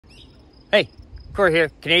Hey, Corey here,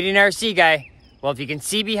 Canadian RC guy. Well, if you can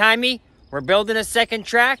see behind me, we're building a second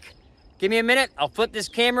track. Give me a minute, I'll flip this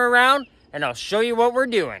camera around and I'll show you what we're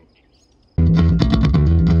doing.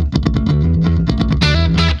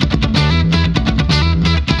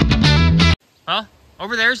 Well,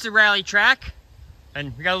 over there's the rally track,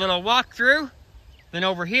 and we got a little walk through. Then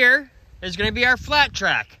over here is gonna be our flat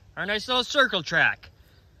track, our nice little circle track.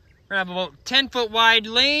 We're gonna have about 10-foot wide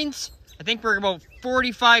lanes. I think we're about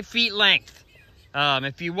 45 feet length.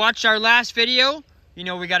 If you watched our last video, you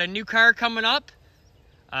know we got a new car coming up.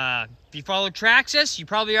 If you follow Traxxas, you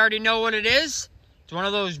probably already know what it is. It's one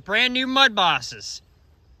of those brand new mud bosses.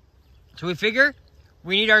 So we figure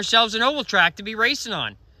we need ourselves an oval track to be racing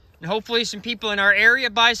on. And hopefully some people in our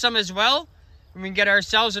area buy some as well. And we can get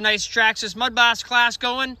ourselves a nice Traxxas mud boss class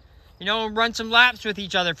going, you know, and run some laps with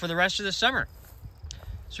each other for the rest of the summer.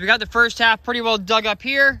 So we got the first half pretty well dug up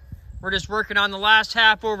here. We're just working on the last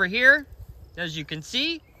half over here, as you can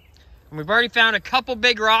see. And we've already found a couple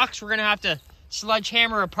big rocks we're gonna have to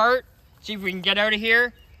sledgehammer apart, see if we can get out of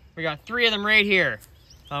here. We got 3 of them right here.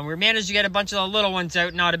 We managed to get a bunch of the little ones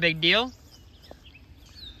out, not a big deal.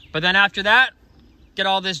 But then after that, get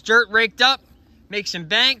all this dirt raked up, make some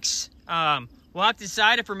banks. We'll have to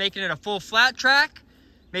decide if we're making it a full flat track.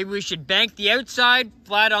 Maybe we should bank the outside,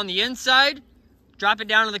 flat on the inside. Drop it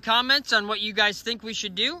down in the comments on what you guys think we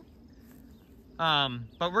should do.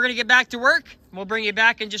 But we're gonna get back to work. We'll bring you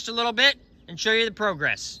back in just a little bit and show you the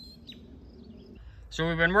progress. So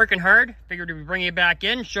we've been working hard. Figured we'd bring you back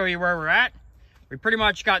in, show you where we're at. We pretty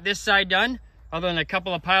much got this side done, other than a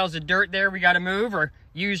couple of piles of dirt there we gotta move or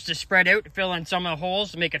use to spread out to fill in some of the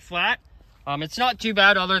holes to make it flat. It's not too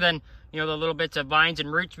bad, other than, you know, the little bits of vines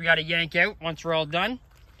and roots we gotta yank out once we're all done.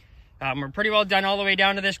 We're pretty well done all the way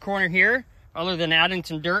down to this corner here, other than adding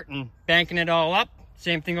some dirt and banking it all up.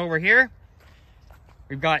 Same thing over here.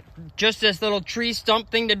 We've got just this little tree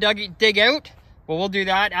stump thing to dig out. Well, we'll do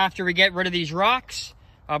that after we get rid of these rocks.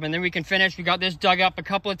 And then we can finish. We got this dug up a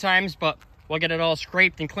couple of times, but we'll get it all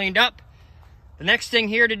scraped and cleaned up. The next thing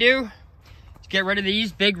here to do is get rid of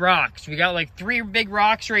these big rocks. We got like 3 big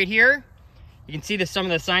rocks right here. You can see some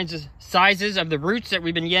of the sizes of the roots that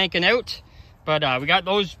we've been yanking out. But we got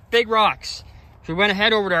those big rocks. So we went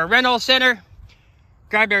ahead over to our rental center,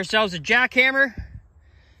 grabbed ourselves a jackhammer.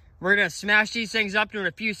 We're gonna smash these things up into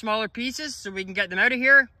a few smaller pieces so we can get them out of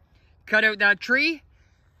here, cut out that tree,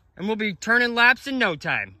 and we'll be turning laps in no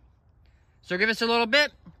time. So give us a little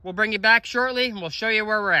bit, we'll bring you back shortly, and we'll show you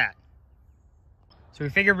where we're at. So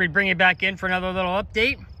we figured we'd bring you back in for another little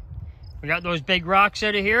update. We got those big rocks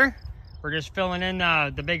out of here. We're just filling in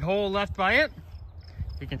the big hole left by it.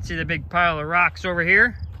 You can see the big pile of rocks over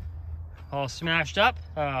here, all smashed up.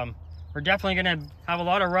 We're definitely gonna have a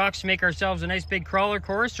lot of rocks to make ourselves a nice big crawler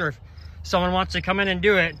course, or if someone wants to come in and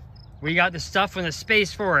do it, we got the stuff and the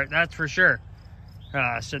space for it, that's for sure.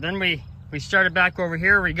 So then we started back over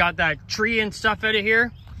here. We got that tree and stuff out of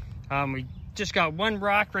here. We just got 1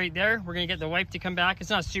 rock right there. We're gonna get the wife to come back. It's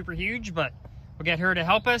not super huge, but we'll get her to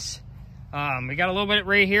help us. We got a little bit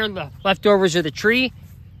right here, the leftovers of the tree.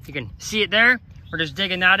 You can see it there. We're just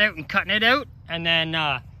digging that out and cutting it out. And then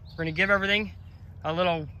we're gonna give everything a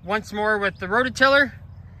little once more with the rototiller.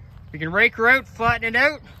 We can rake her out, flatten it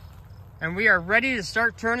out, and we are ready to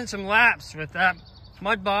start turning some laps with that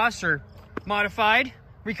mud boss, or modified.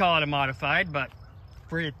 We call it a modified, but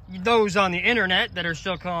for those on the internet that are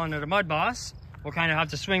still calling it a mud boss, we'll kind of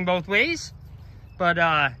have to swing both ways. But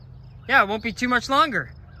yeah, it won't be too much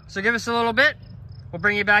longer. So give us a little bit. We'll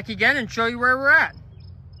bring you back again and show you where we're at.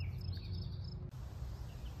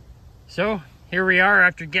 So here we are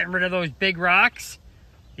after getting rid of those big rocks.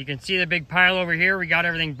 You can see the big pile over here. We got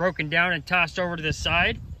everything broken down and tossed over to the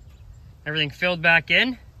side. Everything filled back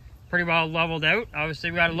in, pretty well leveled out. Obviously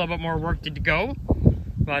we got a little bit more work to go.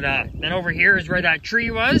 But then over here is where that tree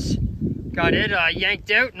was. Got it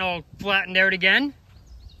yanked out and all flattened out again.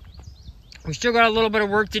 We still got a little bit of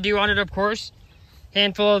work to do on it, of course.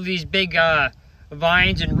 Handful of these big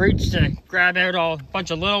vines and roots to grab out a bunch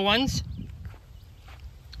of little ones.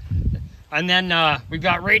 And then we've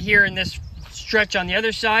got right here in this stretch on the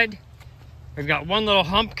other side, we've got 1 little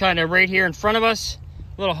hump kind of right here in front of us.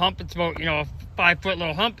 Little hump, it's about, you know, a 5-foot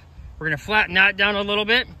little hump. We're gonna flatten that down a little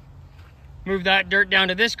bit, move that dirt down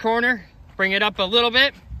to this corner, bring it up a little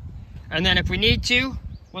bit, and then if we need to,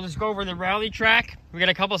 we'll just go over the rally track. We got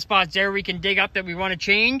a couple spots there we can dig up that we want to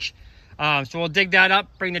change. So we'll dig that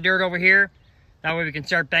up, bring the dirt over here. That way we can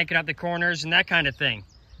start banking up the corners and that kind of thing.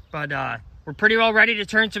 But we're pretty well ready to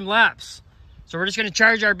turn some laps. So we're just gonna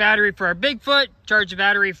charge our battery for our Bigfoot, charge the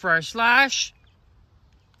battery for our Slash.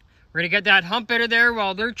 We're gonna get that hump out of there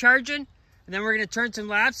while they're charging, and and then we're gonna turn some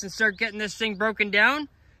laps and start getting this thing broken down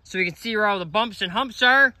so we can see where all the bumps and humps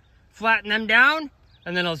are, flatten them down,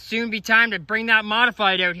 and then it'll soon be time to bring that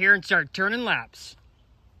modified out here and start turning laps.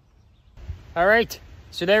 All right,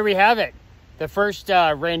 so there we have it. The first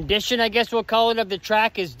rendition, I guess we'll call it, of the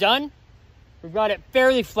track is done. We've got it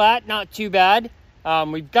fairly flat, not too bad.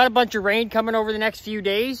 We've got a bunch of rain coming over the next few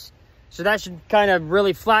days, so that should kind of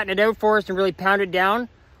really flatten it out for us and really pound it down.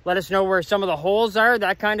 Let us know where some of the holes are,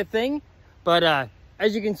 that kind of thing. But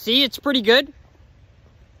as you can see, it's pretty good.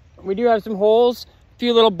 We do have some holes, a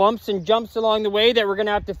few little bumps and jumps along the way that we're gonna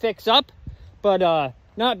have to fix up, but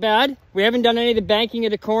not bad. We haven't done any of the banking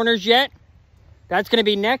of the corners yet. That's gonna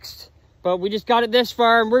be next, but we just got it this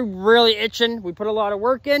far and we're really itching. We put a lot of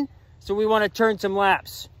work in, so we wanna turn some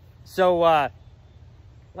laps. So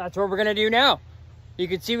that's what we're gonna do now. You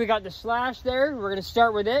can see we got the slash there. We're gonna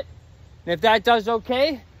start with it. And if that does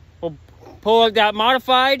okay, we'll pull out that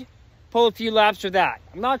modified, pull a few laps with that.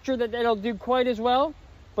 I'm not sure that it'll do quite as well,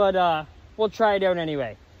 but we'll try it out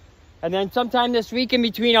anyway. And then sometime this week, in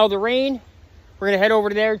between all the rain, we're gonna head over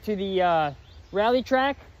there to the rally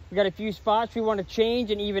track. We got a few spots we want to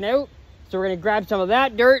change and even out, so we're gonna grab some of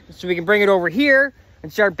that dirt so we can bring it over here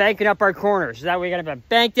and start banking up our corners. So that way we gotta have it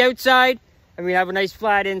banked outside and we have a nice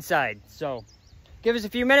flat inside. So give us a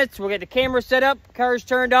few minutes, we'll get the camera set up, cars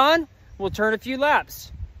turned on, we'll turn a few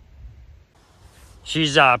laps.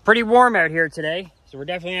 She's pretty warm out here today, so we're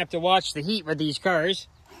definitely gonna have to watch the heat with these cars.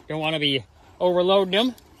 Don't want to be overloading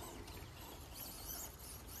them.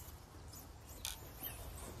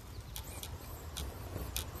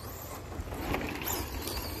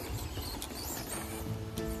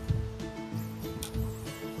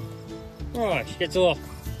 Oh, she gets a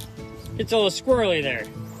little squirrely there.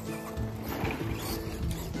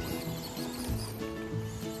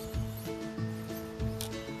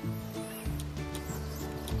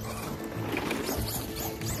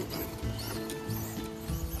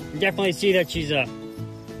 You definitely see that she's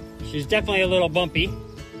definitely a little bumpy.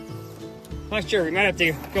 Not sure, we might have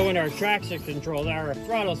to go into our traction control. Our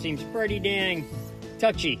throttle seems pretty dang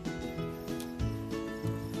touchy.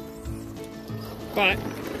 But,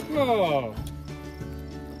 whoa.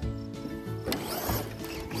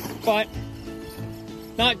 But,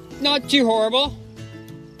 not too horrible.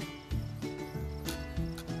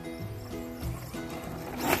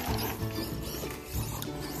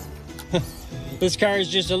 This car is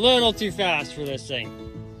just a little too fast for this thing.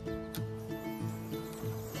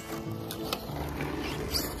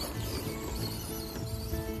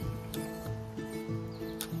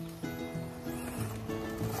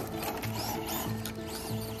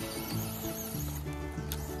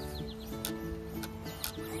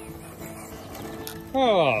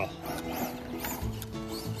 Oh.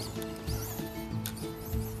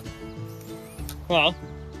 Well,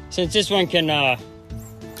 since this one can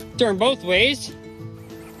turn both ways,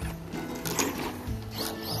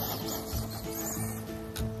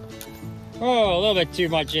 oh, a little bit too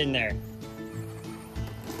much in there.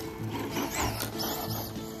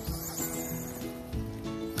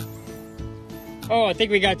 Oh, I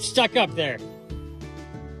think we got stuck up there.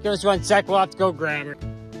 Give us 1 sec, we'll have to go grab her.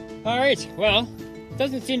 All right, well,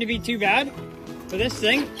 doesn't seem to be too bad for this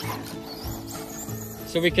thing.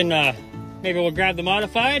 So we can, maybe we'll grab the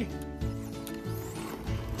modified.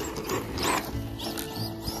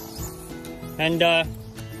 And, oh,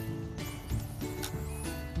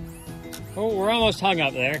 we're almost hung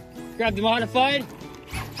up there. Grab the modified,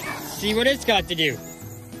 see what it's got to do.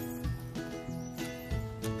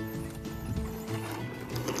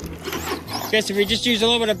 Guess if we just use a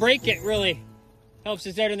little bit of brake, it really helps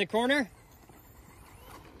us out in the corner.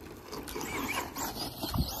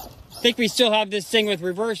 I think we still have this thing with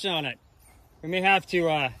reverse on it. We may have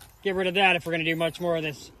to get rid of that if we're going to do much more of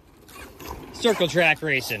this circle track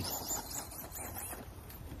racing.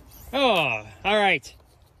 Oh, all right.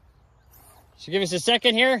 So give us a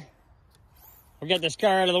second here. We'll get this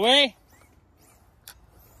car out of the way.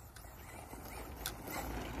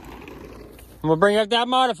 And we'll bring up that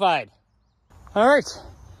modified. All right.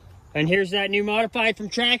 And here's that new modified from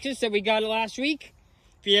Traxxas that we got last week.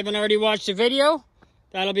 If you haven't already watched the video,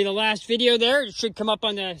 that'll be the last video there. It should come up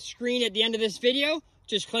on the screen at the end of this video.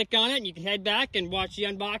 Just click on it and you can head back and watch the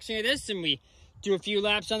unboxing of this, and we do a few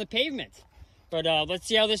laps on the pavement. But let's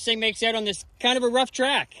see how this thing makes out on this kind of a rough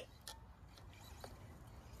track.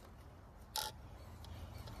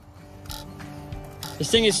 This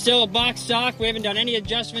thing is still a box stock. We haven't done any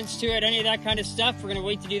adjustments to it, any of that kind of stuff. We're gonna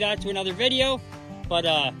wait to do that to another video. But,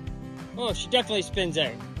 oh, she definitely spins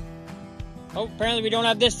out. Oh, apparently we don't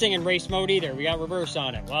have this thing in race mode either. We got reverse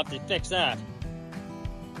on it. We'll have to fix that.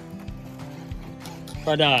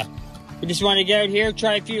 But, We just want to get out here,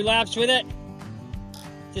 try a few laps with it,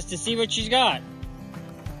 just to see what she's got.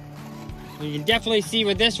 You can definitely see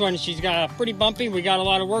with this one, she's got pretty bumpy. We got a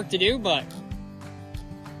lot of work to do, but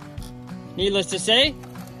needless to say,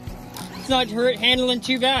 it's not handling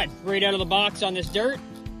too bad right out of the box on this dirt.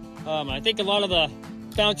 I think a lot of the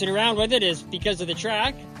bouncing around with it is because of the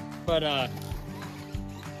track, but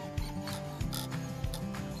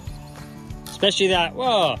especially that,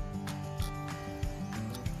 whoa,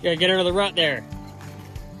 gotta get out of the rut there.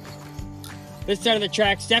 This side of the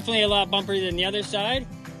track's definitely a lot bumpier than the other side.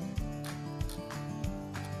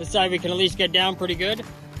 This side we can at least get down pretty good,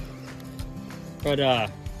 but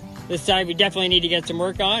this side we definitely need to get some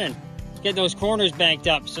work on and get those corners banked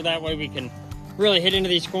up, so that way we can really hit into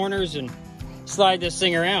these corners and slide this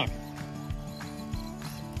thing around.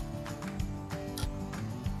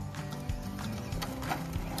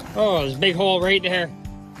 Oh, there's a big hole right there.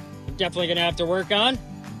 We're definitely gonna have to work on.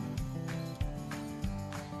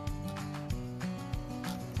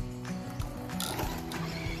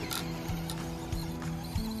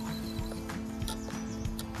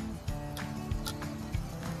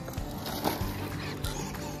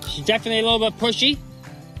 She's definitely a little bit pushy.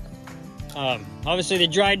 Obviously the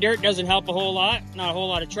dry dirt doesn't help a whole lot. Not a whole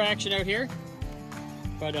lot of traction out here.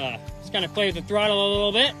 But just kind of play with the throttle a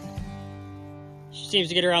little bit. She seems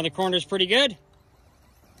to get around the corners pretty good.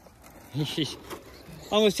 She's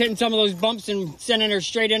almost hitting some of those bumps and sending her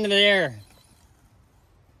straight into the air.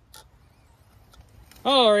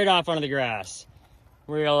 Oh, right off onto the grass.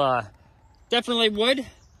 We'll definitely wood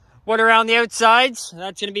around the outsides.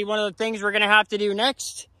 That's going to be one of the things we're going to have to do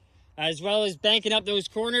next. As well as banking up those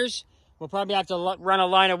corners. We'll probably have to run a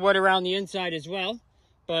line of wood around the inside as well.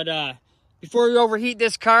 But before we overheat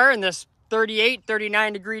this car in this 38,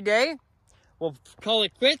 39 degree day, we'll call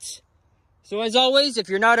it quits. So as always, if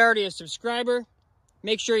you're not already a subscriber,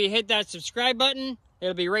 make sure you hit that subscribe button.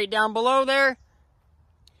 It'll be right down below there.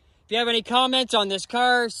 If you have any comments on this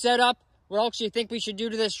car, setup, what else you think we should do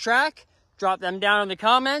to this track, drop them down in the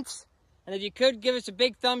comments. And if you could, give us a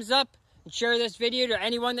big thumbs up and share this video to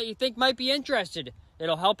anyone that you think might be interested.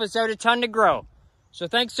 It'll help us out a ton to grow. So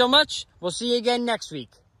thanks so much. We'll see you again next week.